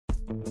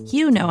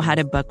You know how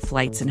to book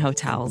flights and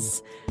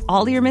hotels.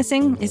 All you're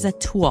missing is a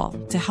tool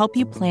to help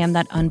you plan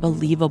that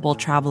unbelievable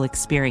travel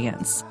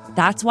experience.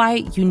 That's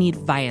why you need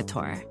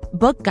Viator.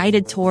 Book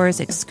guided tours,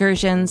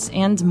 excursions,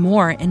 and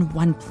more in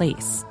one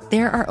place.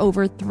 There are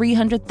over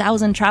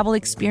 300,000 travel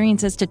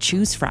experiences to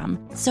choose from,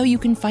 so you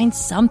can find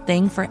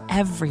something for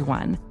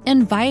everyone.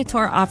 And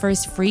Viator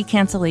offers free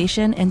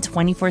cancellation and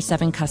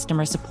 24/7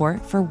 customer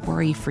support for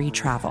worry-free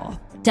travel.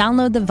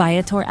 Download the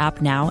Viator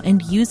app now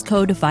and use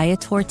code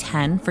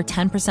Viator10 for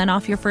 10%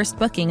 off your first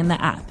booking in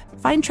the app.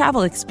 Find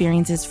travel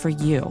experiences for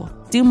you.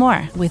 Do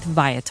more with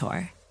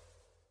Viator.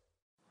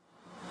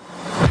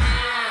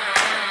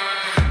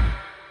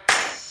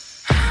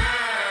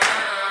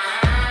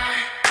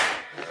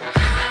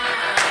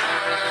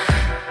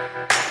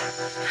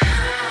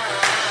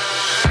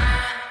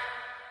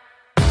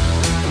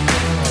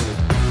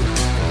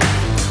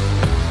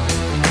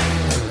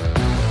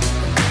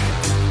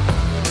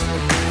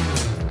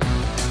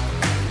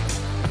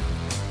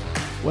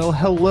 Well,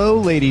 hello,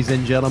 ladies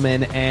and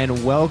gentlemen,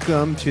 and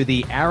welcome to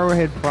the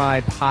Arrowhead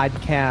Pride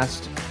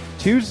Podcast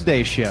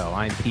Tuesday show.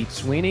 I'm Pete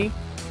Sweeney,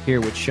 here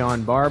with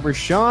Shawn Barber.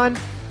 Shawn,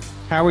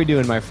 how are we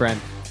doing, my friend?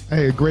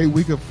 Hey, a great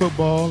week of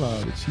football.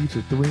 The Chiefs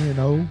are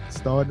 3-0,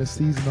 starting the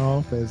season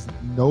off as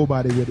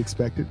nobody would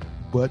expect it,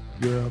 but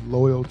your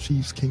loyal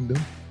Chiefs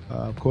Kingdom.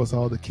 Of course,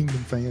 all the Kingdom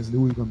fans knew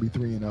we were going to be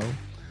 3-0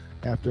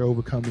 after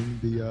overcoming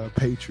the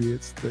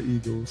Patriots, the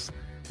Eagles,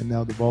 and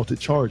now the vaulted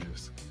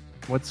Chargers.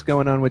 What's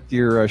going on with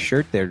your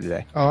shirt there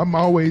today? I'm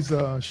always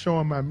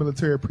showing my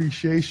military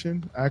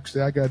appreciation.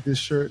 Actually, I got this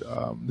shirt.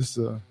 This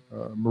is a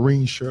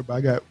Marine shirt, but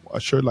I got a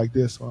shirt like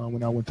this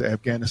when I went to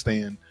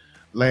Afghanistan.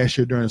 Last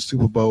year during the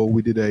Super Bowl,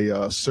 we did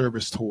a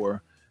service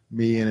tour.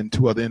 Me and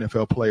two other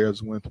NFL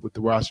players went with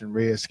the Washington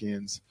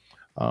Redskins.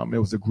 It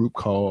was a group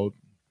called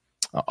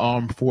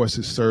Armed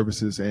Forces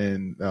Services,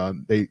 and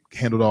they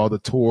handled all the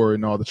tour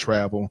and all the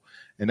travel,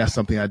 and that's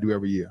something I do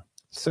every year.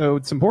 So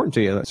it's important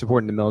to you,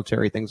 supporting the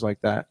military, things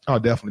like that. Oh,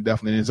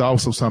 definitely. And it's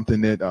also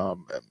something that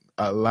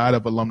a lot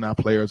of alumni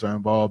players are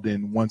involved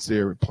in once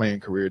their playing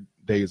career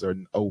days are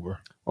over.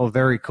 Well,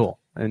 very cool.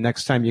 And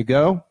next time you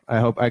go,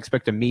 I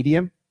expect a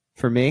medium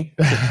for me,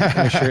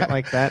 a shirt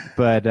like that.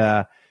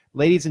 But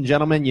ladies and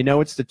gentlemen, you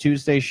know it's the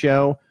Tuesday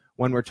show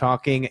when we're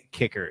talking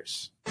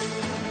kickers.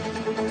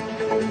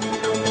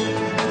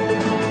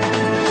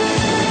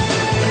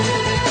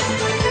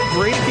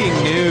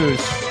 Breaking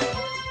news.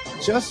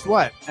 Just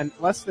less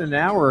than an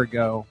hour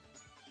ago,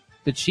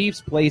 the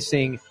Chiefs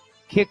placing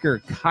kicker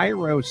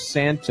Cairo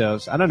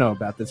Santos. I don't know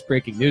about this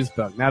breaking news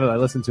bug now that I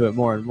listen to it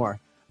more and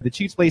more. The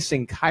Chiefs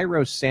placing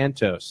Cairo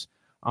Santos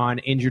on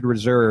injured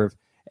reserve,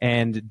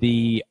 and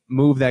the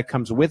move that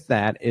comes with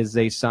that is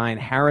they sign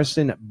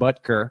Harrison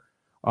Butker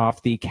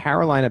off the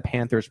Carolina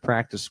Panthers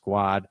practice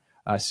squad.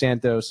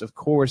 Santos, of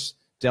course,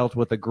 dealt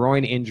with a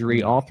groin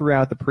injury all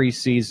throughout the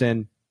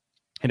preseason,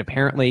 and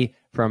apparently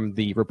from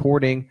the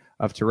reporting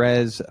of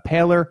Terrance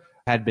Michell,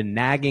 had been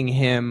nagging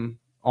him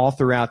all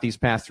throughout these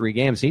past three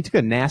games. He took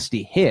a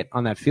nasty hit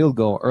on that field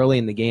goal early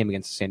in the game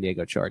against the San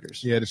Diego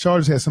Chargers. Yeah, the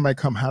Chargers had somebody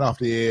come hot off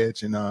the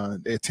edge, and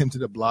they attempted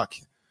to block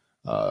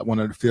one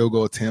of the field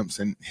goal attempts,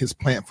 and his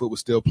plant foot was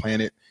still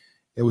planted.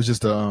 It was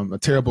just a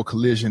terrible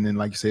collision, and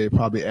like you said, it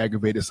probably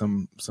aggravated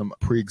some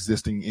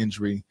pre-existing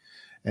injury.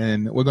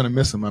 And we're going to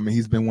miss him. I mean,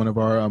 he's been one of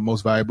our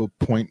most valuable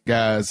point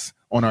guys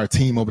on our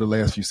team over the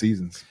last few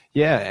seasons.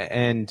 Yeah,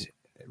 and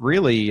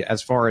really,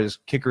 as far as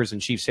kickers in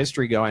Chiefs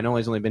history go, I know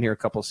he's only been here a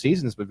couple of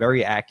seasons, but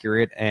very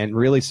accurate and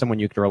really someone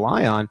you can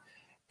rely on.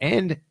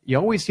 And you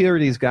always hear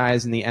these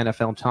guys in the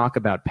NFL talk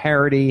about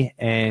parity,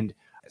 and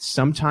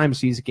sometimes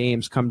these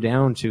games come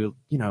down to,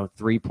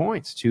 3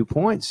 points, 2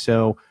 points.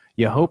 So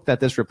you hope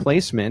that this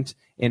replacement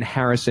in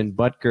Harrison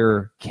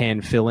Butker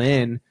can fill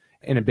in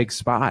a big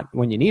spot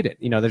when you need it.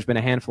 There's been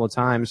a handful of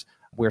times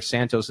where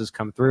Santos has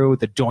come through.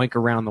 The doink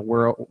around the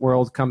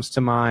world comes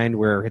to mind,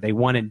 where they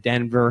won in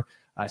Denver,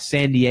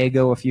 San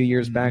Diego a few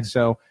years back.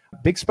 So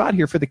big spot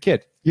here for the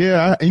kid.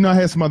 Yeah, I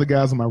had some other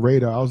guys on my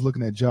radar. I was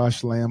looking at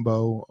Josh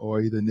Lambo or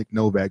either Nick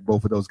Novak.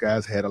 Both of those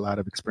guys had a lot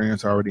of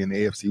experience already in the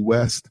AFC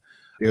West.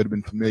 They would have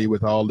been familiar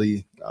with all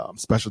the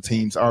special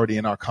teams already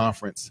in our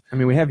conference. I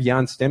mean, we have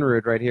Jan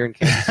Stenrud right here in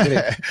Kansas City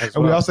as well.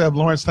 And we also have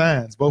Lawrence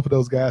Tynes. Both of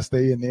those guys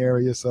stay in the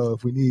area, so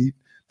if we need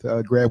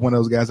to grab one of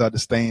those guys out the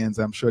stands,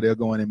 I'm sure they'll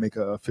go in and make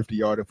a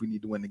 50-yarder if we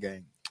need to win the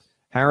game.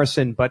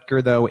 Harrison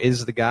Butker, though,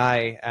 is the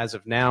guy as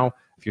of now.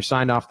 If you're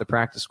signed off the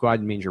practice squad,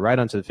 it means you're right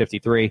onto the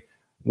 53.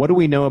 What do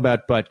we know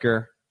about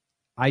Butker?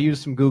 I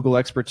used some Google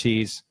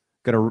expertise.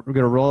 Gonna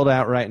roll it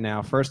out right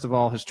now. First of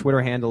all, his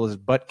Twitter handle is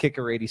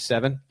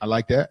ButtKicker87. I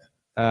like that.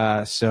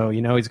 So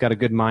he's got a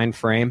good mind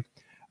frame.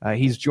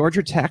 He's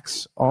Georgia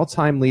Tech's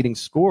all-time leading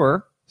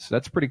scorer, so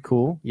that's pretty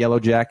cool. Yellow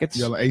Jackets.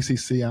 Yellow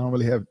ACC. I don't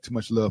really have too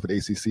much love for the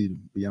ACC, to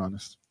be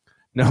honest.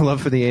 No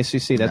love for the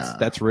ACC.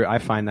 That's rude. I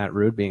find that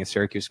rude, being a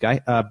Syracuse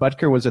guy.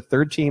 Butker was a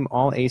third-team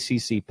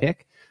All-ACC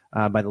pick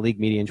by the league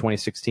media in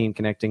 2016,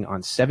 connecting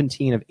on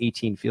 17 of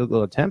 18 field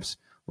goal attempts,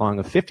 long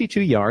of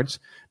 52 yards,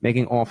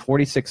 making all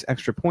 46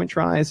 extra point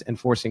tries, and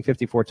forcing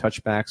 54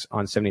 touchbacks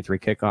on 73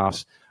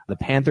 kickoffs. The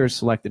Panthers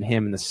selected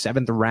him in the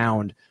 7th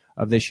round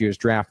of this year's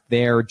draft.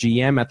 Their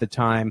GM at the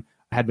time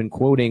had been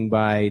quoting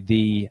by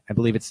I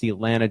believe it's the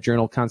Atlanta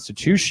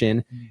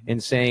Journal-Constitution, in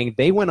saying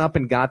they went up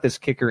and got this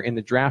kicker in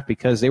the draft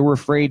because they were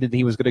afraid that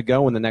he was going to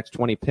go in the next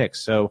 20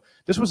 picks. So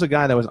this was a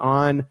guy that was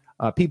on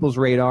people's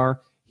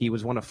radar. He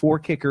was one of 4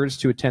 kickers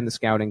to attend the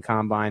scouting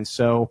combine.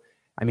 So,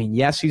 I mean,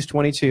 yes, he's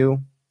 22.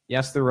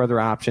 Yes, there were other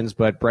options,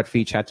 but Brett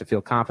Veach had to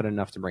feel confident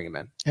enough to bring him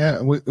in.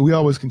 Yeah, we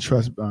always can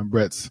trust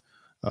Brett's.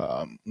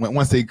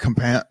 Once they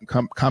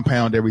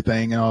compound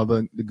everything and all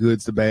the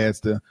goods, the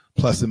bads, the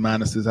plus and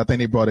minuses. I think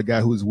they brought a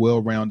guy who's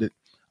well-rounded.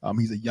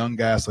 He's a young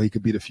guy, so he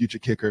could be the future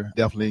kicker.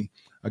 Definitely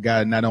a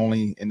guy not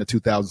only in the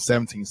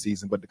 2017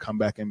 season, but to come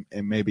back and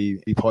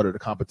maybe be part of the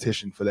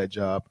competition for that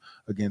job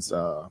against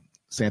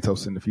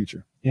Santos in the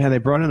future. Yeah, they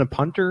brought in a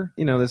punter,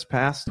 this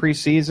past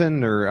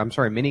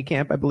preseason, mini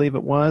camp, I believe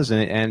it was.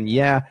 And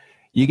yeah,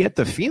 you get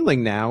the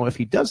feeling now, if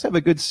he does have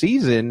a good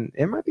season,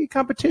 it might be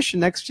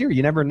competition next year.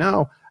 You never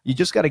know. You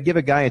just got to give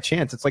a guy a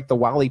chance. It's like the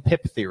Wally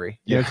Pipp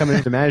theory, coming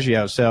into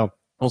Maggio. So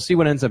we'll see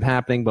what ends up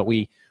happening, but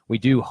we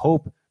do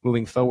hope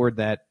moving forward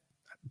that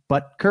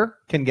Butker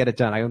can get it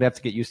done. I don't have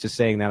to get used to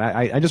saying that.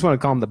 I just want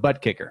to call him the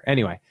butt kicker.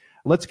 Anyway,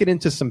 let's get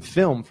into some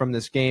film from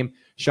this game.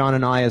 Shawn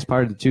and I, as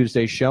part of the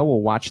Tuesday show,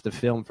 will watch the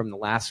film from the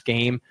last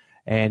game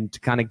and to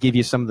kind of give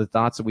you some of the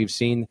thoughts that we've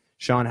seen.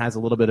 Shawn has a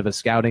little bit of a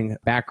scouting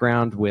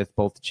background with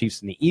both the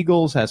Chiefs and the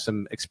Eagles, has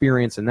some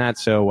experience in that,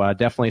 so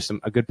definitely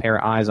a good pair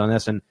of eyes on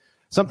this. And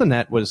something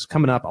that was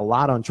coming up a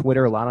lot on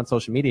Twitter, a lot on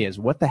social media is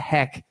what the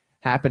heck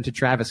happened to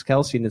Travis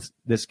Kelce in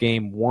this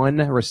game? 1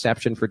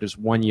 reception for just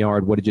 1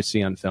 yard. What did you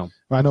see on film?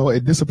 I know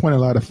it disappointed a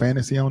lot of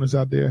fantasy owners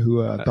out there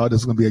who thought this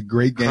was going to be a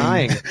great game.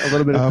 Crying, a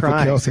little bit of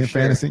crying for Kelce in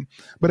sure. fantasy.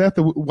 But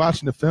after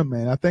watching the film,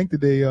 man, I think that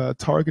they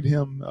targeted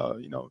him,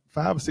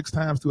 5 or 6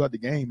 times throughout the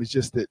game. It's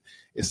just that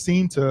it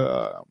seemed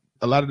to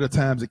a lot of the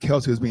times that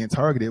Kelce was being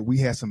targeted, we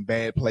had some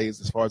bad plays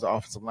as far as the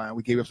offensive line.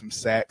 We gave up some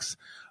sacks.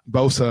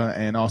 Bosa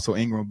and also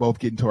Ingram both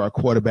getting to our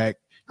quarterback,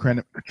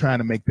 trying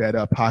to make that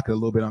pocket a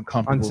little bit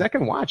uncomfortable. On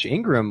second watch,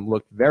 Ingram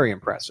looked very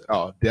impressive.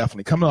 Oh,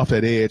 definitely. Coming off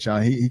that edge,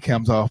 he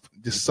comes off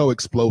just so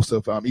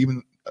explosive.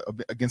 Even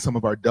against some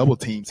of our double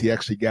teams, he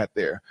actually got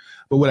there.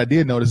 But what I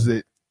did notice is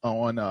that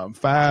on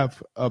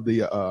 5 of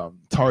the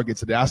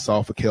targets that I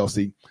saw for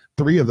Kelce,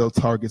 3 of those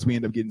targets we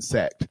ended up getting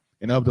sacked.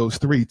 And of those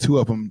 3, 2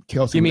 of them,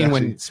 Kelce. You mean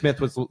when Smith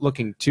was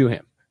looking to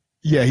him?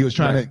 Yeah, he was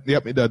trying to.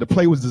 Yep, the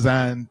play was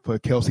designed for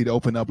Kelce to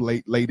open up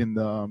late in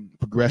the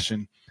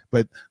progression,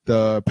 but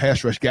the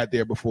pass rush got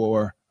there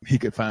before he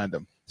could find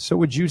him. So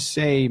would you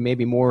say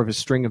maybe more of a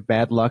string of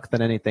bad luck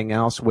than anything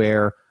else,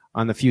 where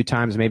on the few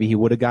times maybe he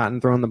would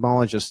have thrown the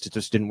ball, it just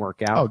didn't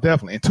work out? Oh,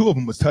 definitely. And 2 of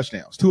them was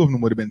touchdowns. 2 of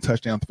them would have been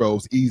touchdown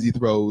throws, easy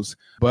throws,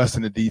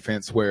 busting the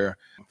defense, where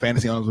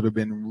fantasy owners would have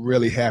been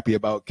really happy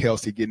about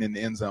Kelce getting in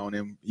the end zone,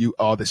 and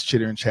all this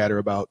chitter and chatter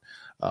about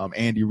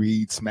Andy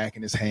Reid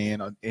smacking his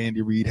hand, or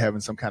Andy Reid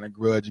having some kind of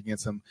grudge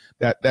against him.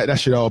 That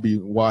should all be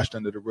washed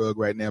under the rug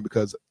right now,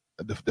 because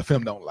the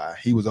film don't lie.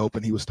 He was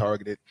open. He was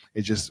targeted.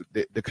 It just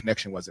the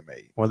connection wasn't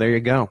made. Well, there you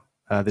go.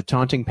 The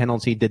taunting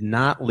penalty did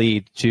not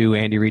lead to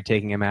Andy Reid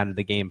taking him out of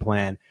the game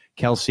plan.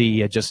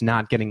 Kelce just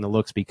not getting the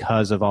looks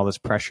because of all this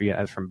pressure he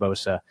has from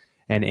Bosa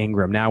and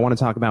Ingram. Now I want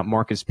to talk about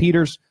Marcus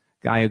Peters,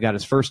 guy who got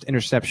his first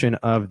interception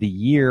of the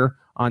year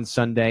on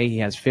Sunday. He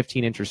has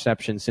 15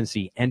 interceptions since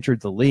he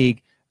entered the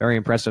league. Very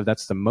impressive.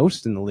 That's the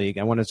most in the league.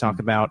 I want to talk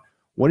about,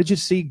 what did you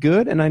see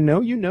good? And I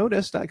know you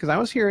noticed, because I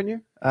was hearing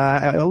you,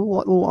 a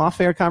little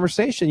off-air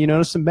conversation. You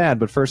noticed some bad,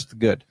 but first the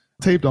good.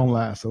 Tape don't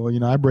lie. So,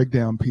 I break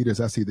down Peters.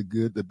 I see the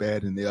good, the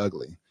bad, and the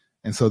ugly.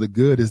 And so the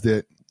good is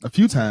that a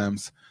few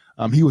times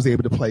he was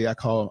able to play, I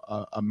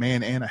call a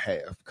man and a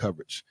half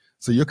coverage.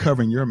 So you're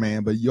covering your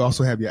man, but you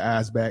also have your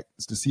eyes back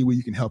to see where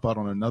you can help out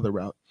on another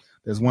route.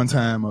 There's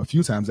a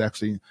few times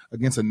actually,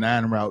 against a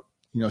 9 route,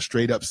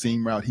 straight up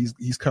seam route.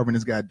 He's covering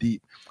his guy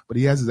deep, but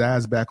he has his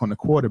eyes back on the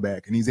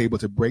quarterback, and he's able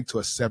to break to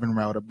a 7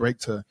 route, a break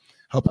to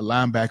help a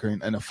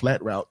linebacker in a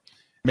flat route.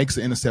 Makes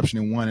the interception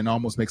in one and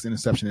almost makes the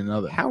interception in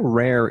another. How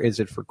rare is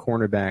it for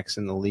cornerbacks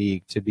in the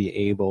league to be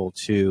able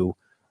to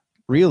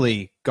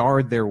really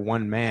guard their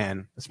one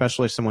man,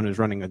 especially someone who's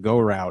running a go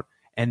route,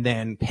 and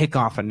then pick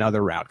off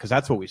another route? Because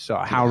that's what we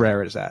saw. How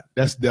rare is that?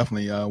 That's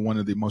definitely one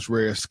of the most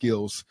rare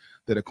skills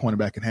that a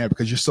cornerback can have,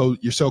 because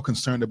you're so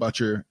concerned about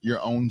your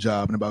own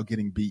job and about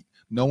getting beat.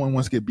 No one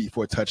wants to get beat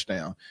for a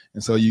touchdown.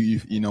 And so you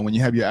when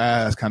you have your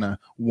eyes kind of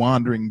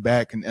wandering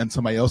back in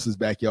somebody else's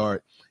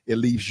backyard, it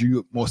leaves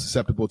you more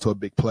susceptible to a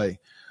big play.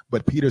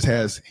 But Peters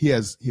has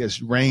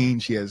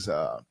range, he has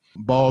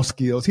ball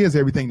skills, he has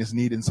everything that's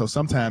needed. And so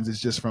sometimes it's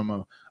just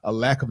from a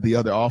lack of the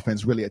other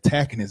offense really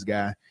attacking his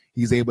guy,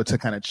 he's able to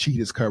kind of cheat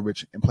his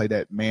coverage and play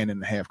that man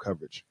and a half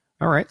coverage.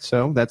 All right,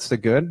 so that's the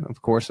good.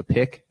 Of course, a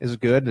pick is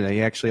good. And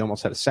he actually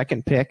almost had a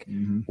second pick.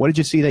 Mm-hmm. What did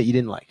you see that you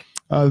didn't like?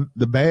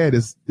 The bad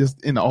is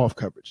just in the off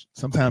coverage.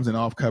 Sometimes in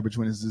off coverage,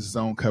 when it's his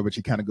zone coverage,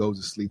 he kind of goes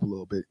to sleep a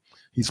little bit.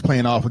 He's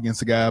playing off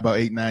against a guy about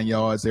 8-9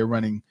 yards. They're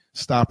running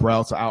stop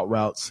routes or out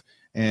routes.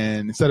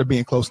 And instead of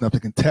being close enough to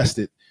contest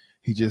it,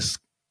 he just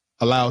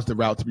allows the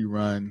route to be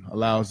run,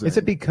 Is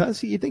it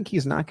because you think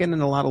he's not getting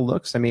a lot of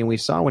looks? I mean, we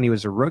saw when he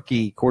was a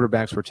rookie,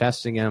 quarterbacks were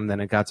testing him, then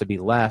it got to be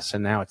less,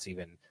 and now it's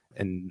even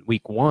in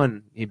week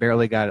 1, he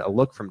barely got a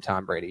look from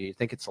Tom Brady. You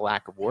think it's a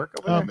lack of work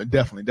over there?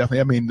 Definitely.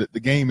 I mean, the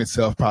game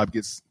itself probably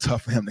gets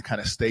tough for him to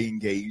kind of stay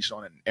engaged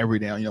on it every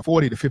down.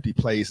 40 to 50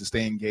 plays to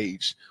stay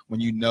engaged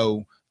when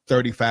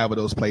 35 of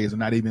those plays are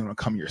not even going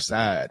to come your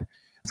side.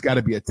 It's got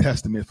to be a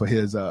testament for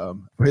his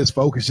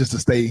focus just to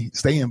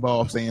stay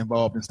involved.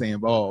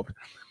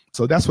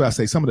 So that's why I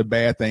say some of the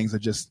bad things are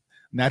just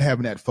not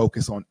having that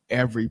focus on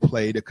every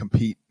play to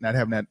compete, not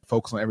having that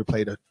focus on every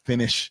play to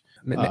finish.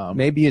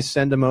 Maybe you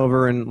send him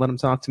over and let him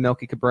talk to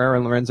Melky Cabrera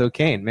and Lorenzo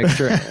Cain. Make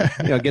sure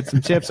get some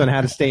tips on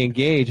how to stay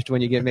engaged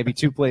when you get maybe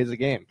 2 plays a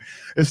game.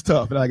 It's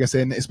tough, and like I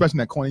said, especially in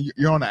that corner,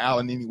 you're on the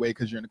island anyway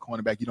because you're in the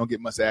cornerback. You don't get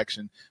much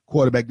action.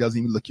 Quarterback doesn't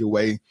even look your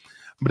way.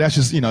 But that's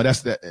just,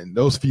 that's that. And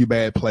those few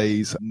bad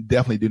plays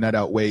definitely do not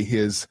outweigh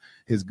his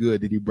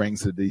good that he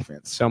brings to the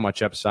defense. So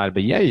much upside.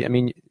 But, yeah, I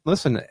mean,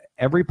 listen,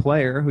 every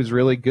player who's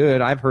really good,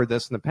 I've heard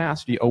this in the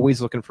past, you're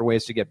always looking for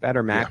ways to get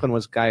better. Macklin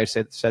was a guy who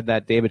said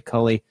that. David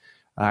Culley,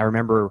 I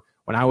remember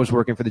when I was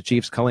working for the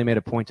Chiefs, Culley made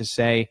a point to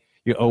say,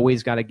 you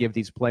always got to give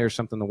these players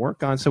something to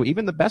work on. So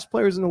even the best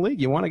players in the league,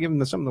 you want to give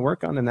them something to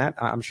work on, and that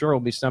I'm sure will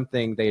be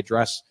something they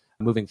address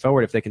moving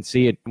forward if they can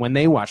see it when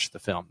they watch the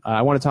film.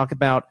 I want to talk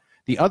about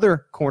the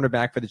other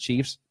cornerback for the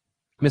Chiefs,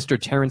 Mr.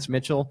 Terrance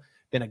Michell,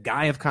 been a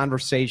guy of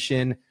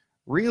conversation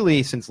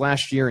really since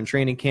last year in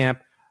training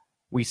camp.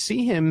 We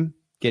see him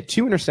get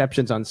 2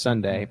 interceptions on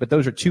Sunday, but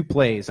those are 2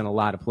 plays and a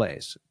lot of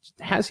plays.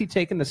 Has he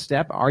taken the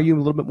step? Are you a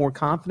little bit more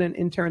confident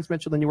in Terrance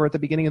Michell than you were at the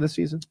beginning of the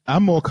season?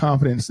 I'm more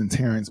confident in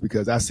Terrance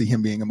because I see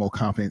him being more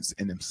confident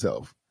in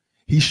himself.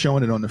 He's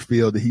showing it on the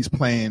field that he's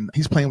playing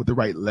with the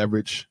right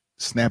leverage,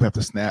 snap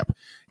after snap.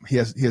 He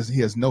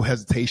has no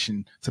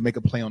hesitation to make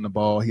a play on the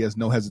ball. He has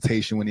no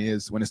hesitation when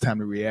it's time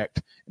to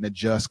react and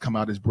adjust, come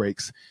out his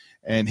breaks.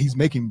 And he's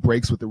making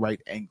breaks with the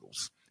right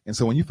angles. And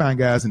so when you find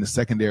guys in the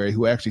secondary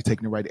who are actually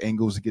taking the right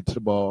angles to get to the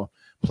ball,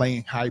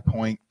 playing high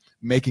point,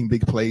 making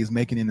big plays,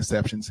 making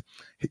interceptions,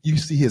 you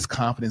see his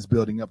confidence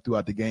building up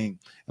throughout the game.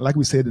 And like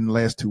we said in the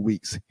last 2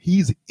 weeks,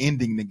 he's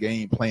ending the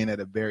game playing at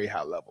a very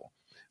high level.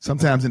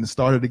 Sometimes in the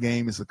start of the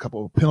game, it's a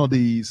couple of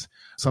penalties,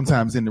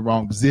 sometimes in the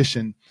wrong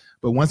position.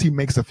 But once he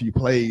makes a few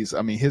plays,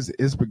 I mean,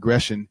 his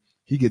progression,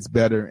 he gets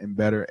better and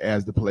better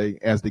as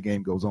the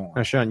game goes on.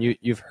 Now, Shawn,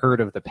 you've heard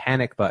of the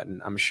panic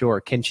button, I'm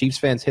sure. Can Chiefs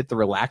fans hit the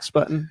relax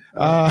button?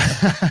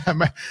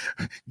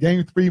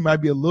 Game 3 might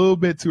be a little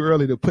bit too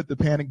early to put the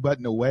panic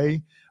button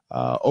away.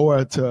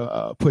 Or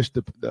to push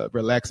the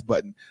relax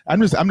button.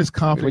 I'm just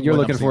confident. What you're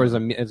looking for is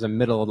a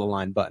middle of the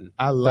line button.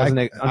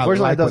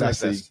 Unfortunately, it doesn't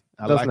exist.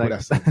 I like what I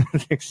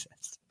see.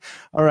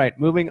 All right,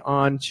 moving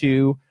on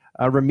to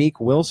Ramik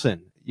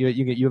Wilson. You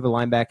have a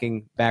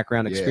linebacking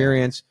background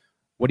experience.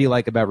 What do you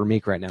like about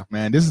Ramik right now?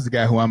 Man, this is a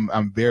guy who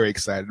I'm very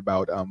excited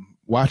about.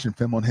 Watching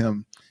film on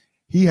him,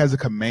 he has a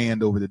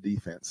command over the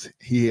defense.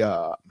 He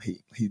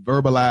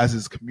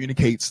verbalizes,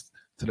 communicates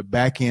to the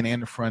back end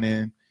and the front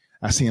end.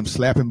 I see him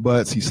slapping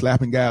butts. He's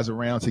slapping guys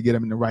around to get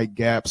them in the right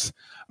gaps.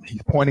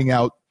 He's pointing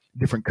out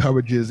different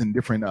coverages and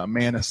different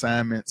man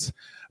assignments.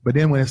 But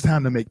then when it's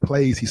time to make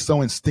plays, he's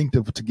so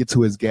instinctive to get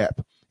to his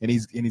gap. And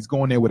he's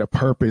going there with a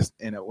purpose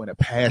and with a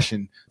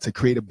passion to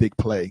create a big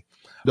play.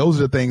 Those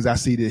are the things I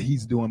see that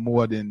he's doing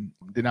more than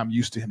I'm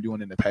used to him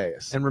doing in the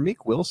past. And Ramik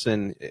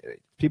Wilson,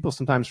 people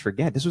sometimes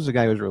forget, this was a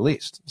guy who was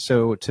released.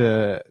 So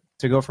to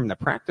go from the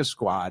practice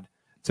squad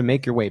to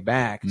make your way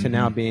back to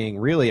now being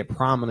really a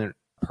prominent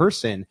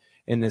person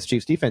in this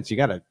Chiefs defense, you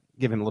got to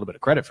give him a little bit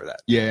of credit for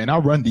that. Yeah, and our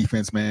run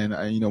defense, man,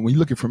 when you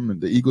look at from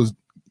the Eagles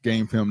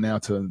game film now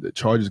to the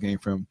Chargers game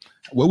film,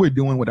 what we're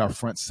doing with our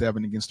front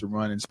 7 against the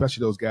run, and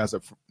especially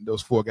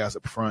those 4 guys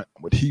up front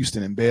with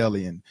Houston and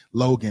Bailey and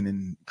Logan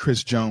and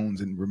Chris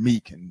Jones and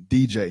Ramik and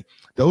DJ,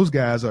 those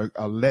guys are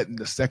letting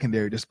the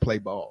secondary just play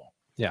ball.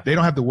 Yeah. They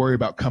don't have to worry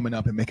about coming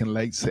up and making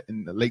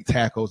late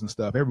tackles and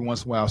stuff. Every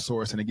once in a while,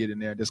 Sorensen to get in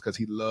there just because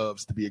he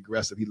loves to be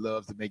aggressive. He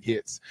loves to make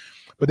hits.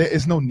 But there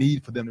is no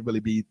need for them to really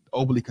be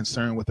overly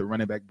concerned with the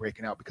running back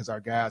breaking out because our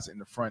guys in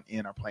the front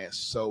end are playing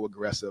so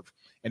aggressive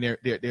and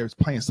they're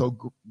playing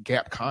so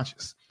gap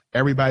conscious.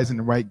 Everybody's in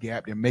the right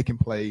gap. They're making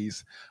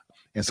plays.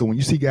 And so when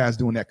you see guys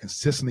doing that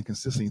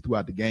consistently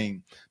throughout the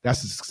game,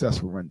 that's a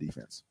successful run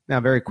defense. Now,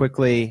 very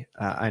quickly,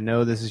 I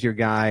know this is your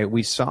guy.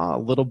 We saw a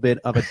little bit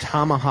of a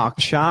tomahawk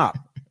chop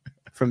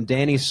from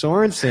Danny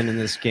Sorensen in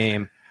this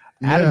game.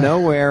 Out of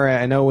nowhere,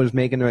 I know it was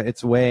making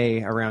its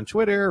way around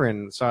Twitter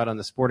and saw it on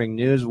the Sporting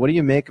News. What do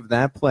you make of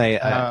that play?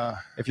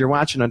 If you're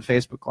watching on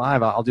Facebook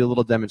Live, I'll do a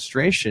little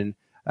demonstration.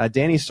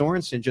 Danny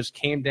Sorensen just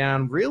came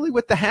down really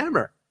with the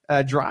hammer,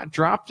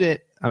 dropped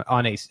it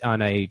on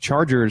a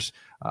Chargers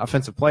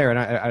offensive player, and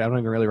I don't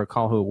even really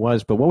recall who it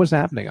was, but what was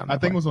happening on that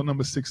think play? it was on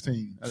number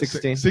 16.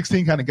 16?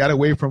 16 kind of got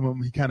away from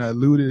him. He kind of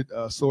eluded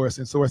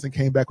Sorensen. Sorensen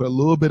came back with a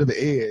little bit of an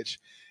edge,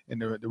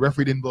 and the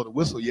referee didn't blow the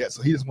whistle yet,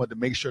 so he just wanted to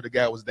make sure the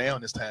guy was down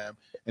this time,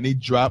 and he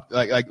dropped,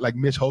 like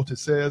Mitch Holtis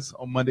says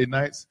on Monday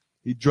nights,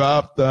 He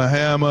dropped the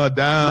hammer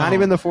down. Not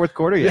even the fourth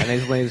quarter yet,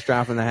 and he's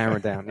dropping the hammer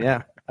down.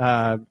 Yeah.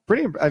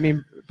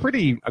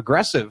 Pretty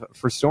aggressive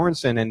for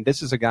Sorensen, and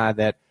this is a guy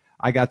that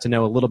I got to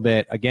know a little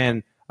bit,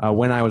 again,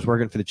 when I was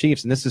working for the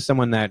Chiefs, and this is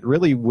someone that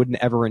really wouldn't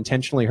ever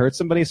intentionally hurt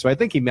somebody, so I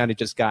think he might have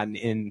just gotten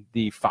in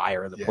the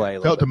fire of the play.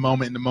 Felt the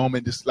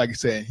moment, just like I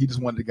said, he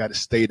just wanted the guy to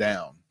stay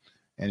down,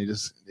 and he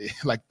just,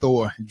 like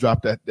Thor, he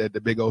dropped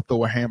the big old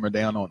Thor hammer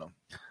down on him.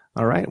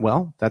 All right,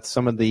 well, that's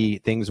some of the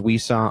things we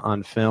saw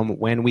on film.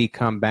 When we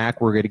come back,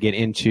 we're going to get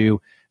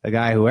into the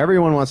guy who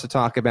everyone wants to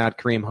talk about,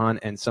 Kareem Hunt,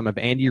 and some of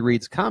Andy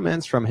Reid's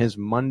comments from his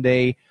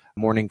Monday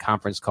morning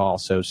conference call,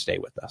 so stay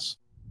with us.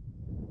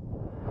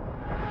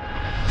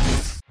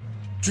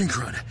 Drink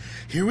run.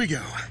 Here we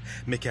go.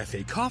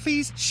 McCafe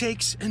coffees,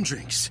 shakes, and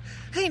drinks.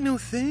 Ain't no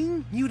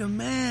thing. You the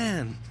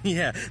man.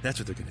 Yeah, that's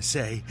what they're gonna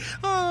say.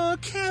 Aw,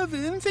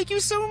 Kevin, thank you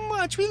so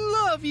much. We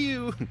love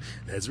you.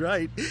 That's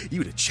right.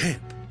 You the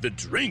champ. The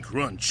drink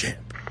run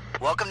champ.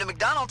 Welcome to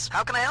McDonald's.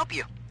 How can I help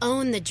you?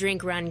 Own the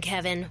drink run,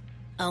 Kevin.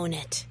 Own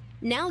it.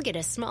 Now get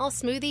a small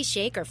smoothie,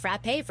 shake, or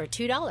frappe for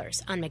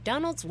 $2 on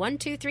McDonald's $1,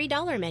 $2,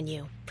 $3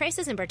 menu.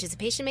 Prices and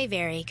participation may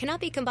vary. Cannot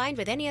be combined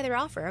with any other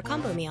offer or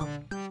combo meal.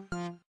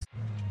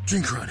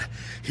 Drink run.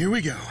 Here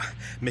we go.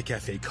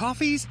 McCafe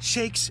coffees,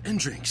 shakes, and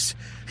drinks.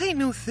 Ain't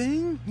no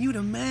thing. You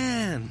the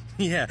man.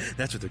 Yeah,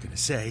 that's what they're gonna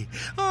say.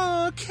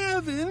 Aw,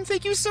 Kevin,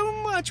 thank you so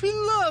much. We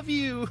love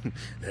you.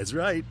 That's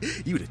right.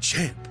 You the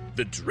champ.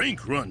 The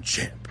drink run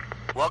champ.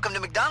 Welcome to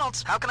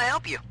McDonald's. How can I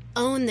help you?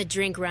 Own the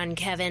drink run,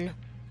 Kevin.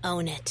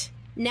 Own it.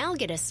 Now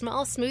get a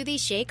small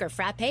smoothie, shake, or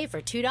frappe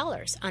for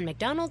 $2 on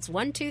McDonald's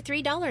 $1, $2,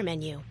 $3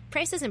 menu.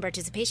 Prices and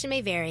participation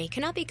may vary.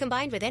 Cannot be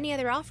combined with any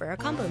other offer or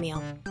combo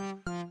meal.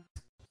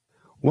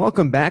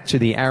 Welcome back to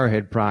the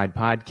Arrowhead Pride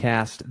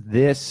podcast.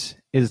 This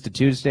is the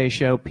Tuesday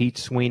show. Pete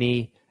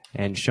Sweeney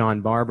and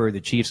Shawn Barber,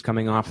 the Chiefs,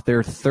 coming off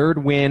their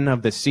third win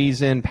of the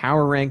season.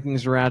 Power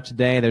rankings are out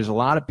today. There's a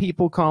lot of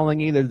people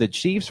calling either the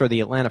Chiefs or the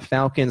Atlanta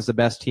Falcons the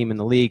best team in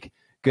the league.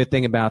 Good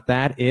thing about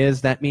that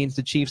is that means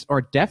the Chiefs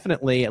are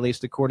definitely, at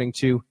least according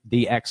to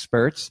the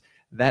experts,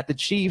 that the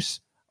Chiefs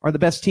are the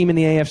best team in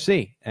the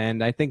AFC.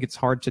 And I think it's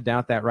hard to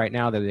doubt that right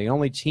now. They're the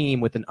only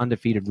team with an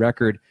undefeated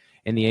record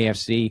in the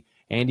AFC.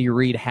 Andy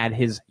Reid had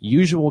his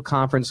usual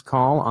conference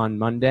call on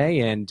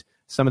Monday, and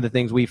some of the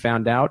things we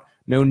found out.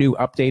 No new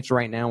updates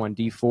right now on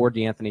Dee Ford.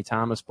 DeAnthony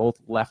Thomas both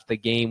left the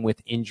game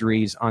with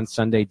injuries on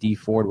Sunday. Dee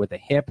Ford with a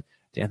hip.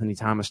 DeAnthony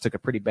Thomas took a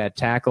pretty bad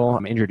tackle.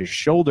 Injured his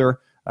shoulder.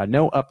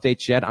 No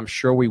updates yet. I'm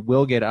sure we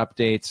will get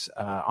updates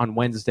on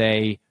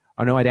Wednesday.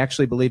 Oh, no, I'd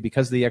actually believe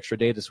because of the extra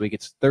day this week,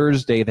 it's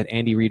Thursday that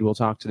Andy Reid will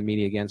talk to the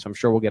media again, so I'm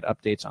sure we'll get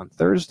updates on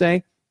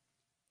Thursday.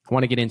 I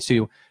want to get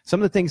into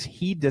some of the things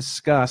he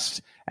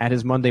discussed at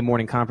his Monday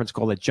morning conference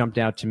call that jumped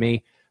out to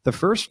me. The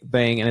first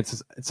thing, and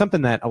it's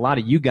something that a lot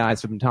of you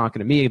guys have been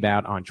talking to me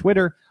about on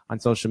Twitter, on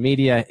social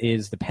media,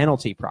 is the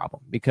penalty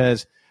problem.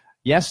 Because,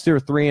 yes, they're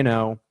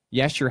 3-0.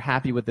 Yes, you're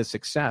happy with the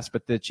success,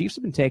 but the Chiefs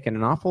have been taking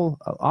an awful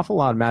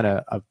lot amount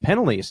of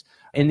penalties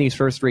in these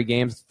first three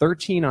games.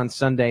 13 on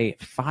Sunday,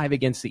 5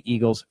 against the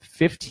Eagles,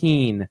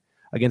 15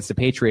 against the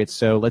Patriots.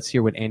 So let's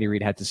hear what Andy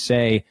Reid had to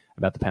say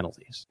about the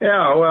penalties.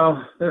 Yeah,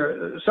 well,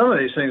 some of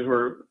these things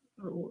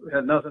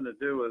had nothing to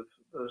do with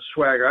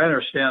swagger. I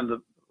understand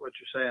what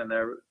you're saying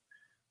there.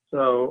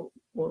 So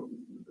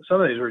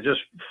some of these were just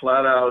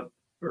flat out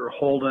or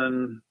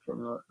holding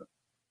from the,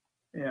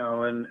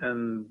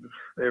 and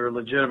they were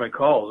legitimate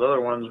calls.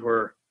 Other ones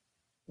were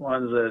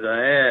ones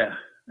that,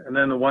 and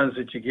then the ones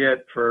that you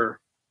get for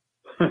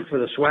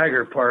the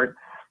swagger part,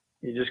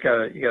 you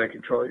gotta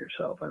control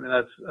yourself. I mean,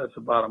 that's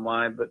the bottom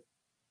line. But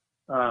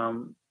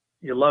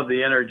you love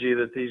the energy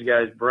that these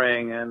guys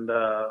bring, and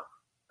the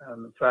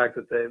fact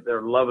that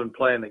they're loving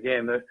playing the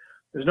game.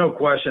 There's no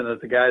question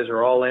that the guys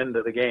are all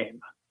into the game,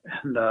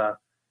 and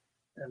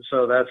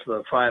so that's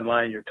the fine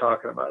line you're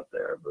talking about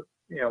there. But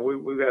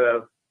we've got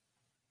to,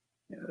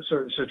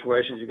 certain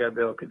situations you got to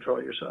be able to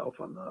control yourself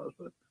on those.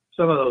 But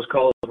some of those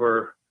calls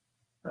were,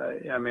 we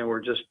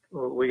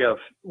got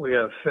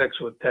to fix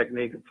with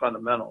technique and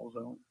fundamentals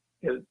and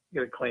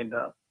get it cleaned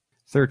up.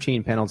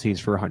 13 penalties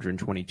for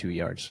 122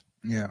 yards.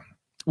 Yeah.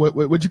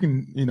 What you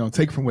can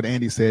take from what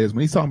Andy says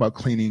when he's talking about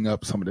cleaning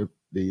up some of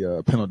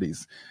the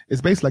penalties,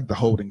 it's basically like the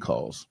holding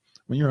calls.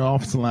 When you're an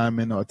offensive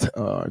lineman or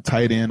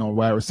tight end or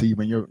wide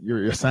receiver, and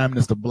your assignment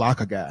is to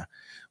block a guy,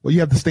 well, you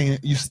have to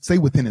stay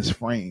within his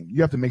frame.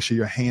 You have to make sure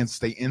your hands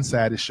stay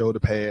inside his shoulder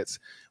pads.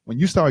 When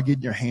you start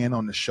getting your hand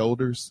on the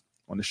shoulders,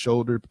 on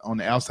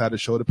the outside of the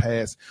shoulder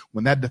pads,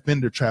 when that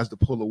defender tries to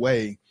pull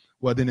away,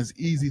 well, then it's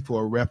easy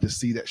for a ref to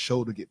see that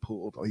shoulder get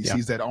pulled, or he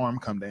sees that arm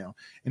come down,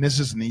 and it's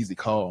just an easy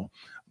call.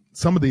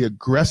 Some of the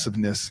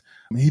aggressiveness,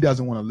 he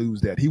doesn't want to lose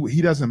that.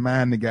 He doesn't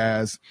mind the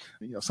guys,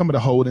 some of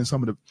the holding,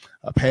 some of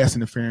the pass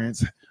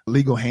interference,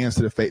 legal hands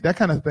to the face. That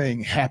kind of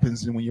thing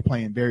happens when you're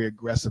playing very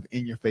aggressive,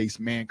 in-your-face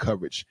man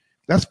coverage.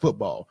 That's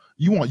football.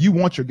 You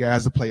want your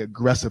guys to play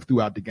aggressive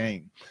throughout the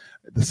game.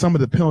 Some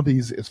of the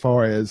penalties as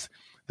far as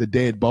the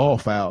dead ball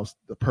fouls,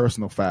 the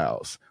personal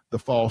fouls, the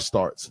false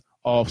starts,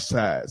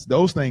 offsides.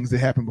 Those things that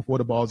happen before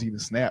the ball's even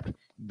snapped,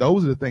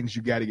 those are the things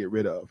you got to get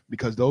rid of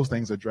because those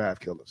things are drive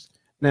killers.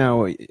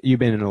 Now, you've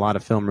been in a lot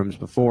of film rooms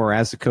before.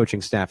 As the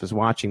coaching staff is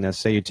watching this,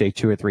 say you take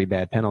 2 or 3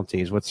 bad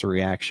penalties, what's the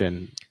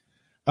reaction?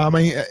 I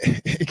mean,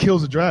 it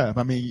kills the drive.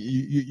 I mean,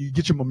 you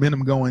get your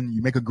momentum going.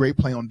 You make a great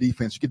play on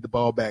defense. You get the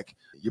ball back.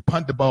 You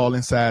punt the ball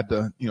inside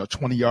the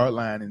 20-yard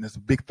line, and it's a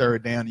big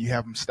third down, and you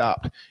have them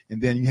stopped.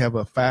 And then you have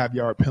a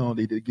 5-yard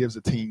penalty that gives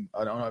the team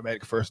an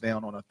automatic first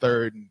down on a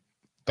 3rd and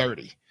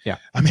 30. Yeah.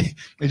 I mean,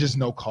 there's just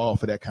no call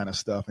for that kind of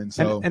stuff. And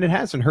so and it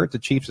hasn't hurt the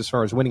Chiefs as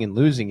far as winning and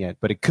losing yet,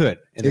 but it could.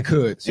 It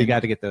could. So you got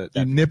to get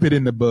you nip it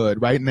in the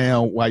bud. Right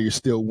now, while you're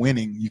still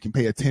winning, you can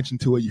pay attention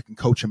to it. You can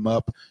coach them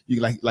up.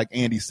 You like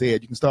Andy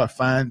said, you can start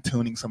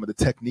fine-tuning some of the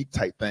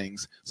technique-type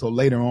things. So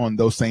later on,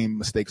 those same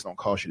mistakes don't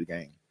cost you the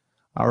game.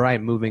 All right,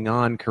 moving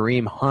on.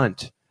 Kareem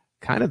Hunt,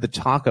 kind of the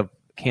talk of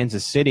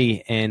Kansas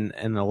City in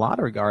a lot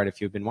of regard. If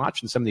you've been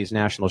watching some of these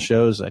national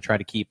shows, I try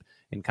to keep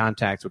in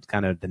contact with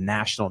kind of the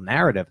national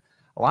narrative.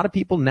 A lot of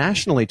people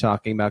nationally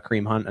talking about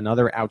Kareem Hunt,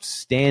 another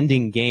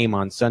outstanding game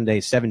on Sunday,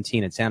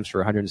 17 attempts for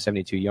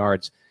 172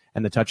 yards,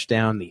 and the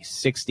touchdown, the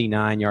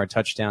 69-yard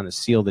touchdown to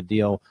seal the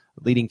deal,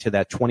 leading to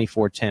that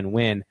 24-10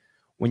 win.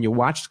 When you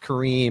watched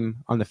Kareem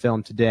on the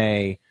film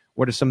today,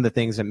 what are some of the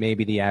things that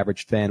maybe the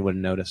average fan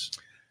wouldn't notice?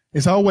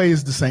 It's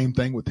always the same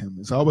thing with him.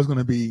 It's always going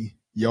to be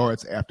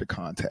yards after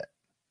contact,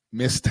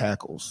 missed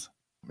tackles,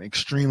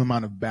 extreme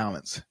amount of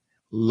balance,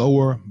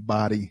 lower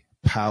body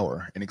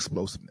power and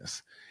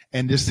explosiveness.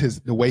 And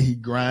just the way he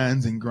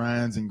grinds and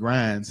grinds and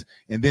grinds.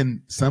 And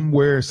then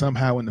somewhere,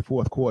 somehow in the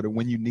fourth quarter,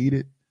 when you need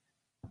it,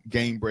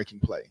 game-breaking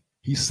play.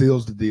 He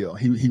seals the deal.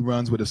 He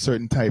runs with a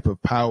certain type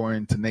of power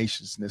and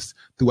tenaciousness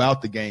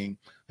throughout the game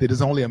that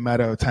is only a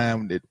matter of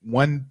time that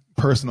one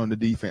person on the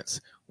defense,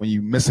 when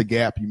you miss a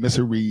gap, you miss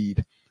a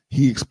read,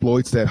 he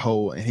exploits that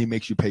hole and he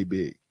makes you pay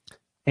big.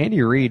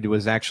 Andy Reid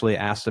was actually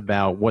asked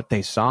about what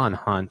they saw in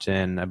Hunt,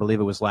 and I believe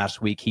it was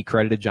last week. He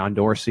credited John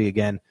Dorsey,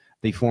 again,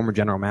 the former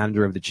general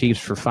manager of the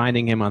Chiefs, for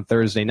finding him on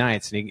Thursday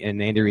nights.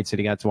 And Andy Reid said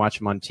he got to watch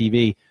him on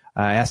TV.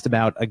 Asked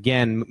about,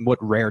 again, what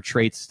rare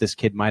traits this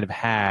kid might have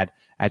had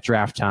at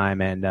draft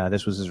time, and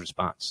this was his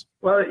response.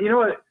 Well, you know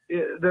what?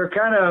 You're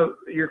kind of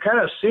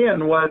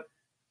seeing what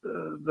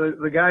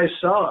the guys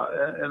saw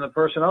in the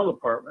personnel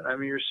department. I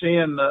mean, you're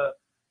seeing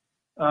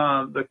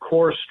the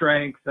core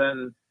strength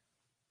and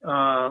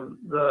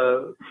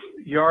the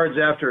yards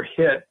after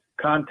hit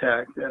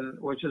contact, and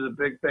which is a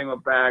big thing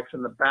with backs,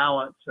 and the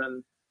balance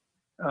and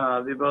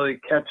the ability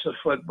to catch the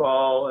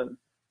football and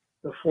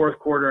the fourth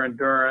quarter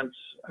endurance.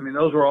 I mean,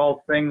 those were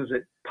all things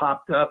that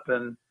popped up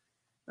and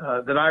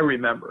that I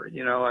remember.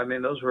 I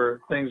mean, those were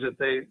things that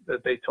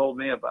they told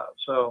me about.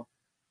 So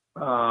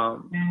I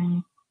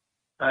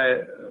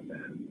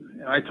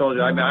told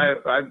you, I mean,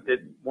 I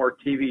did more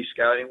TV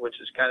scouting, which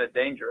is kind of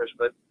dangerous,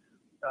 but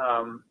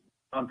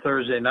on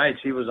Thursday nights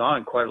he was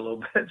on quite a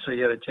little bit, so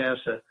you had a chance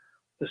to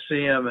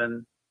see him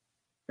and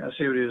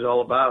see what he was all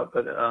about.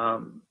 But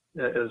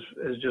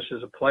as just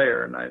as a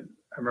player, and I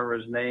remember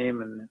his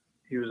name, and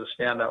he was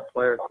a standout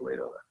player at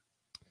Toledo.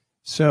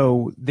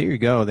 So there you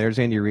go. There's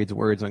Andy Reid's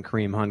words on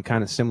Kareem Hunt,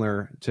 kind of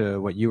similar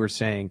to what you were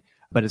saying.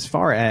 But as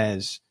far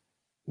as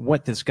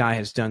what this guy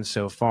has done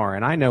so far,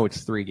 and I know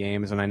it's 3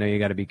 games, and I know you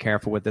got to be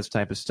careful with this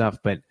type of stuff,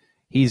 but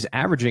he's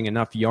averaging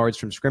enough yards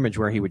from scrimmage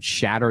where he would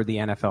shatter the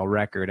NFL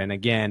record. And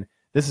again,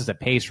 this is a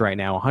pace right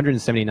now.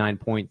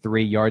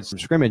 179.3 yards from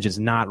scrimmage is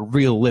not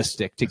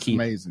realistic to keep.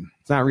 Amazing.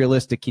 It's not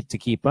realistic to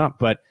keep up,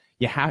 but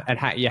you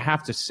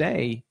have to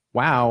say,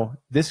 wow,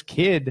 this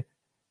kid,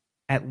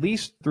 at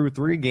least through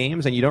 3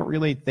 games, and you don't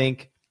really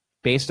think,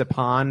 based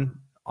upon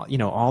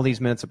all these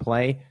minutes of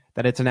play,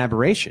 that it's an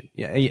aberration.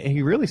 Yeah,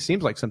 he really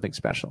seems like something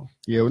special.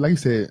 Yeah, like you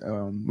said,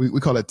 we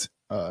call it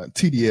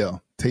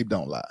TDL, tape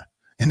don't lie.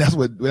 And that's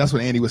what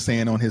Andy was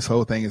saying on his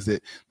whole thing, is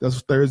that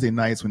those Thursday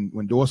nights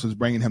when Dorsey was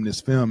bringing him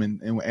this film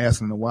and we're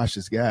asking him to watch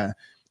this guy,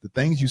 the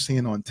things you're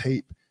seeing on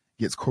tape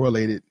gets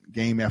correlated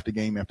game after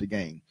game after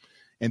game.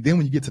 And then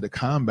when you get to the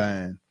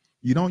combine,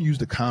 you don't use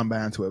the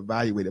combine to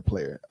evaluate a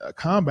player. A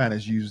combine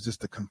is used just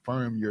to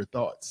confirm your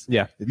thoughts.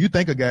 Yeah. If you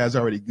think a guy is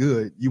already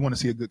good, you want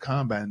to see a good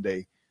combine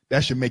day.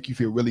 That should make you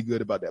feel really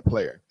good about that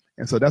player.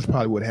 And so that's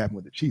probably what happened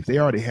with the Chiefs. They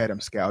already had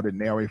him scouted,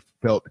 and they already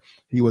felt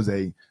he was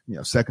a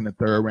second or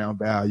third round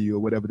value or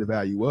whatever the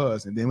value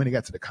was. And then when he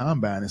got to the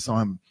combine and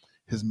saw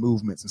his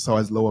movements and saw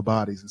his lower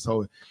bodies and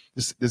saw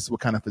this is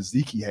what kind of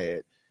physique he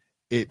had,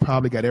 it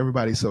probably got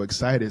everybody so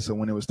excited. So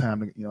when it was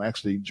time to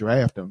actually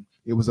draft him,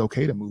 it was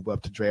okay to move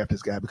up to draft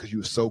this guy because you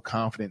were so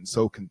confident and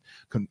so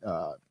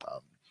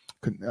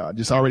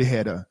just already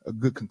had a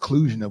good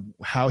conclusion of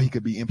how he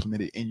could be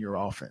implemented in your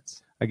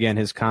offense. Again,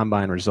 his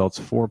combine results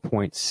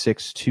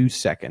 4.62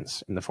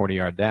 seconds in the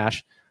 40-yard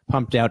dash,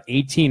 pumped out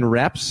 18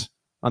 reps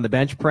on the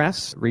bench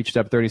press, reached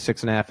up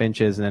 36.5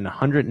 inches, and then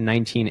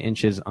 119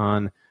 inches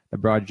on the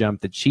broad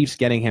jump. The Chiefs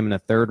getting him in the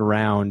 3rd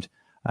round,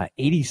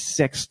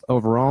 86th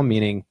overall,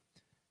 meaning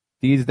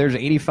there's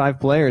 85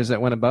 players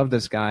that went above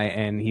this guy,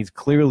 and he's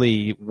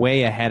clearly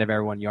way ahead of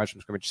everyone yards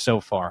from scrimmage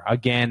so far.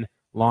 Again,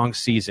 long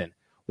season.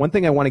 One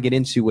thing I want to get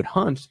into with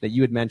Hunt that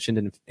you had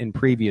mentioned in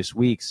previous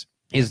weeks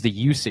is the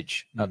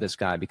usage of this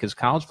guy, because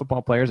college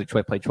football players,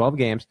 they play 12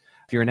 games.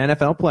 If you're an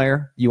NFL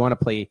player, you want to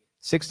play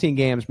 16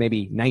 games,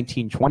 maybe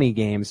 19, 20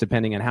 games,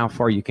 depending on how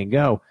far you can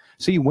go.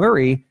 So you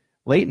worry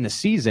late in the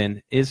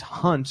season, is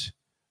Hunt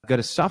going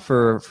to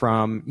suffer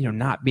from,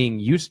 not being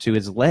used to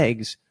his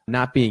legs,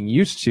 not being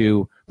used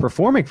to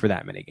performing for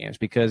that many games?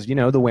 Because,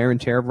 the wear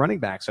and tear of running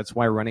backs. That's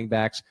why running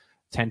backs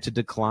tend to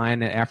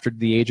decline after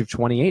the age of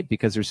 28,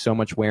 because there's so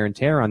much wear and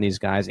tear on these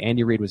guys.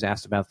 Andy Reid was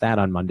asked about that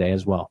on Monday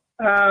as well.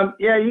 There's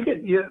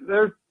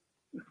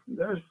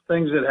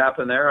things that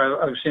happen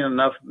there. I've seen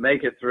enough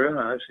make it through, and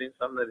I've seen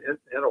some that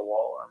hit a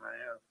wall.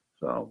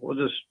 So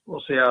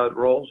we'll see how it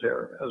rolls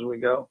here as we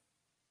go.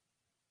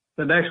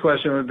 The next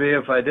question would be,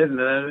 if I didn't,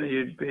 then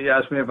you'd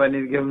ask me if I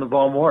need to give him the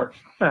ball more.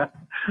 So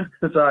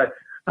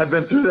I've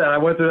been through that. I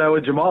went through that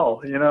with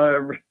Jamal. At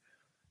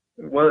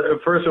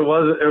first it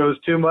was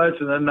too much,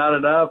 and then not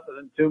enough, and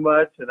then too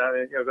much, and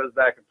it goes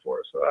back and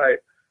forth. So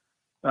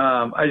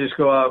I just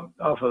go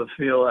off of the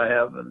feel I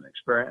have and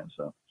experience.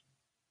 So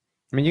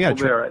you got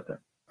to be all right there.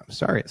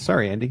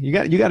 Sorry, Andy. You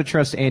got to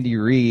trust Andy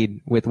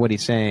Reid with what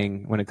he's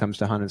saying when it comes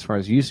to Hunt as far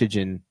as usage.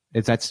 And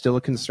is that still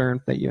a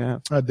concern that you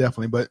have?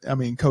 Definitely. But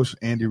Coach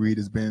Andy Reid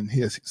he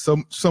has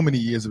so many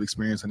years of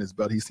experience on his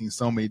belt. He's seen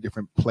so many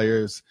different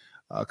players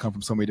come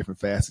from so many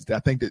different facets. I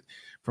think that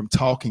from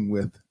talking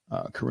with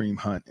Kareem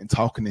Hunt and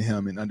talking to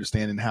him and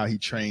understanding how he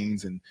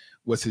trains and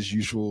what's his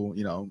usual,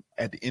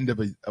 at the end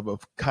of a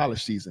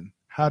college season,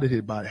 how did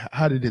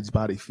his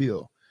body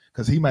feel?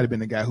 Because he might have been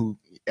the guy who,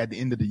 at the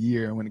end of the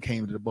year, when it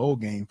came to the bowl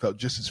game, felt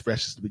just as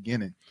fresh as the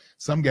beginning.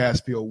 Some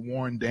guys feel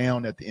worn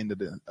down at the end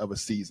of a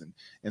season,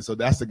 and so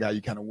that's the guy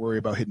you kind of worry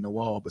about hitting the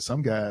wall. But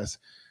some guys,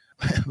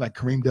 like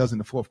Kareem does in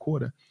the fourth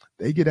quarter,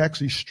 they get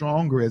actually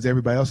stronger as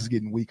everybody else is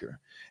getting weaker.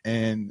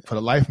 And for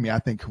the life of me, I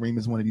think Kareem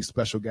is one of these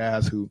special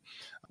guys who,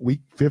 week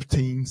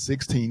 15,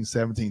 16,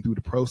 17 through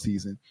the pro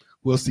season,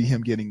 we'll see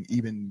him getting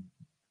even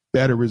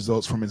better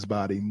results from his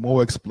body,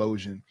 more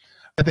explosion.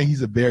 I think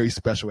he's a very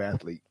special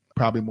athlete.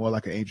 Probably more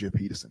like an Adrian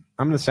Peterson.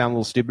 I'm going to sound a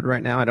little stupid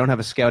right now. I don't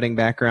have a scouting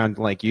background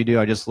like you do.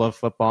 I just love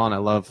football, and I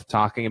love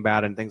talking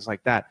about it and things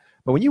like that.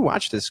 But when you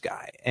watch this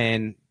guy,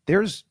 and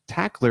there's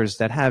tacklers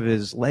that have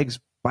his legs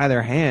by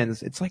their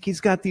hands, it's like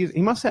he's got these –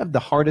 he must have the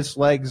hardest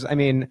legs.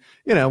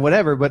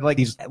 Whatever, but like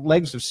these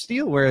legs of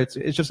steel where it's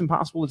just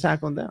impossible to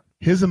tackle him down.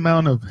 His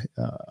amount of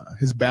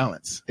his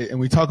balance, and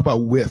we talk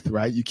about width,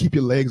 right? You keep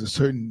your legs a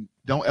certain –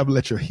 don't ever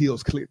let your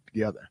heels click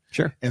together.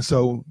 Sure. And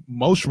so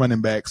most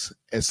running backs,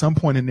 at some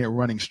point in their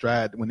running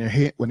stride, when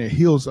their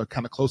heels are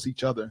kind of close to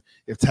each other,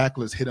 if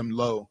tacklers hit them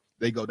low,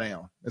 they go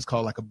down. It's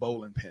called like a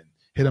bowling pin.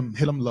 Hit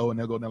them low, and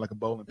they'll go down like a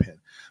bowling pin.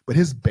 But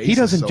his base, he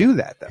doesn't do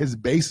that, though. His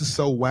base is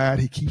so wide,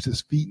 he keeps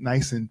his feet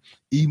nice and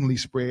evenly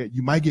spread.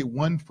 You might get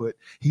 1 foot.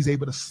 He's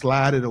able to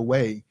slide it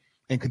away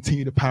and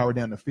continue to power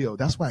down the field.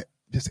 That's why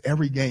just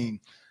every game,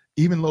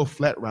 even low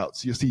flat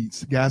routes, you'll see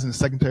guys in the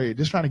secondary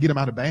just trying to get him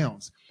out of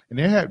bounds. And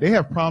they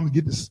have problems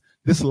getting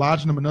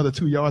dislodging them another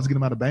 2 yards to get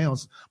them out of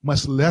bounds,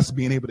 much less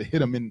being able to hit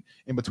them in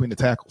between the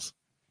tackles.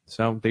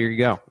 So there you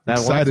go.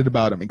 Excited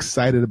about him.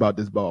 Excited about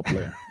this ball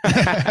player.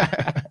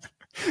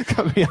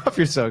 Cut me off.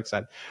 You're so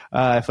excited.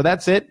 So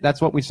that's it. That's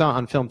what we saw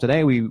on film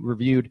today. We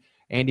reviewed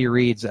Andy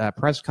Reid's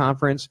press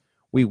conference.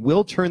 We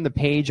will turn the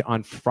page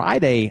on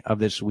Friday of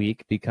this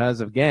week because,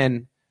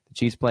 again, the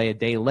Chiefs play a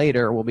day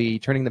later. We'll be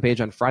turning the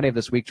page on Friday of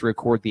this week to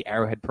record the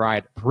Arrowhead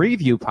Pride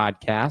preview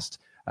podcast.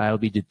 It'll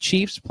be the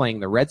Chiefs playing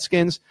the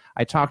Redskins.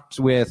 I talked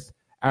with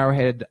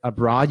Arrowhead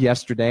Abroad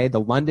yesterday. The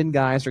London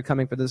guys are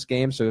coming for this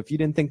game, so if you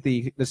didn't think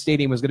the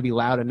stadium was going to be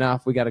loud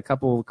enough, we got a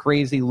couple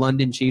crazy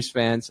London Chiefs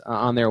fans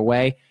on their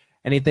way.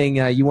 Anything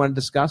you want to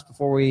discuss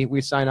before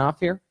we sign off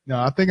here? No,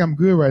 I think I'm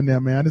good right now,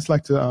 man. I just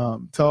like to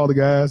tell all the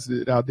guys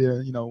that out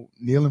there,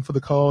 kneeling for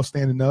the call,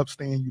 standing up,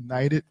 staying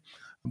united.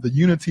 The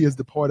unity is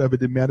the part of it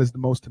that matters the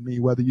most to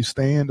me, whether you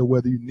stand or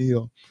whether you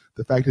kneel.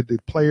 The fact that the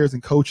players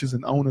and coaches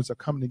and owners are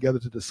coming together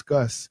to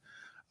discuss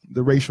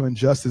the racial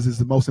injustice is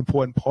the most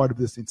important part of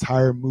this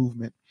entire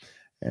movement.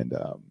 And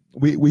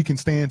we can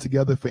stand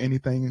together for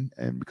anything,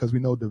 and because we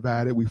know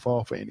divided, we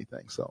fall for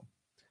anything. So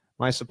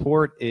my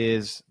support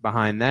is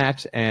behind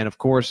that. And, of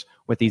course,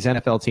 with these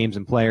NFL teams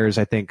and players,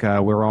 I think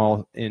we're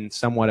all in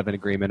somewhat of an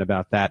agreement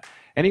about that.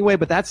 Anyway,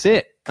 but that's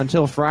it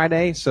until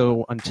Friday.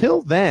 So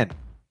until then,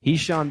 he's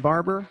Shawn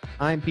Barber,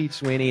 I'm Pete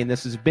Sweeney, and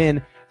this has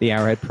been the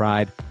Arrowhead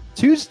Pride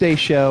Tuesday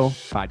Show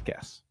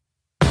podcast.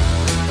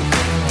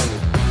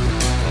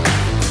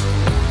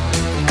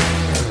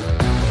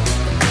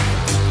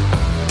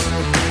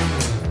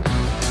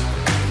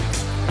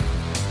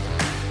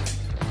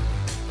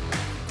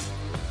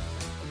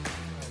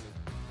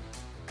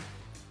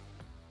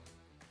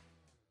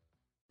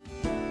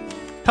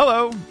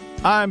 Hello,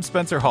 I'm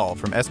Spencer Hall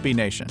from SB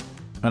Nation,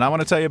 and I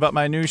want to tell you about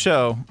my new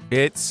show,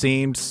 It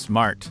Seemed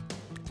Smart.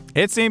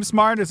 It Seems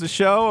Smart is a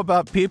show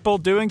about people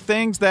doing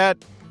things that,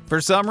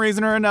 for some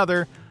reason or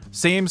another,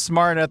 seem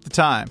smart at the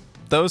time.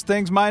 Those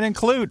things might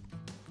include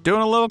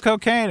doing a little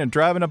cocaine and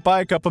driving a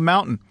bike up a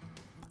mountain.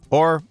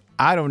 Or,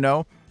 I don't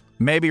know,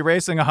 Maybe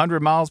racing 100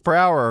 miles per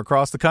hour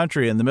across the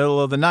country in the middle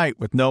of the night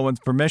with no one's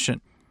permission.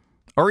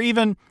 Or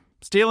even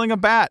stealing a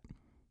bat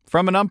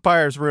from an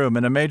umpire's room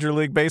in a Major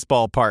League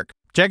Baseball park.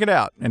 Check it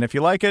out, and if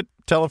you like it,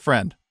 tell a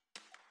friend.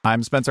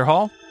 I'm Spencer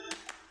Hall.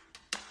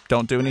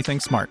 Don't do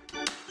anything smart.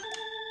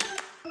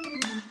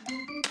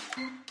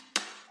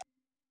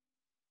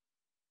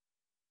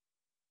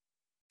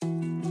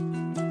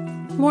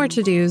 More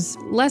to-dos,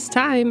 less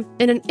time,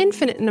 and an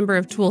infinite number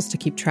of tools to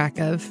keep track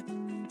of.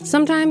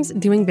 Sometimes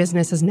doing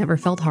business has never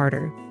felt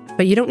harder,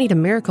 but you don't need a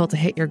miracle to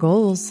hit your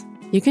goals.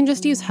 You can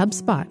just use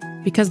HubSpot,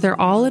 because their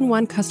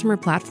all-in-one customer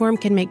platform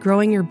can make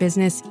growing your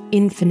business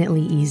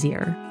infinitely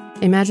easier.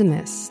 Imagine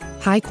this: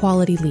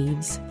 high-quality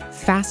leads,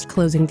 fast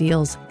closing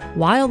deals,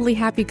 wildly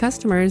happy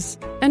customers,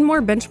 and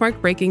more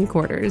benchmark-breaking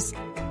quarters.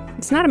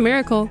 It's not a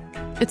miracle,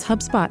 it's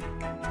HubSpot.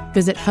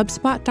 Visit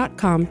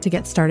HubSpot.com to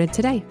get started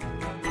today.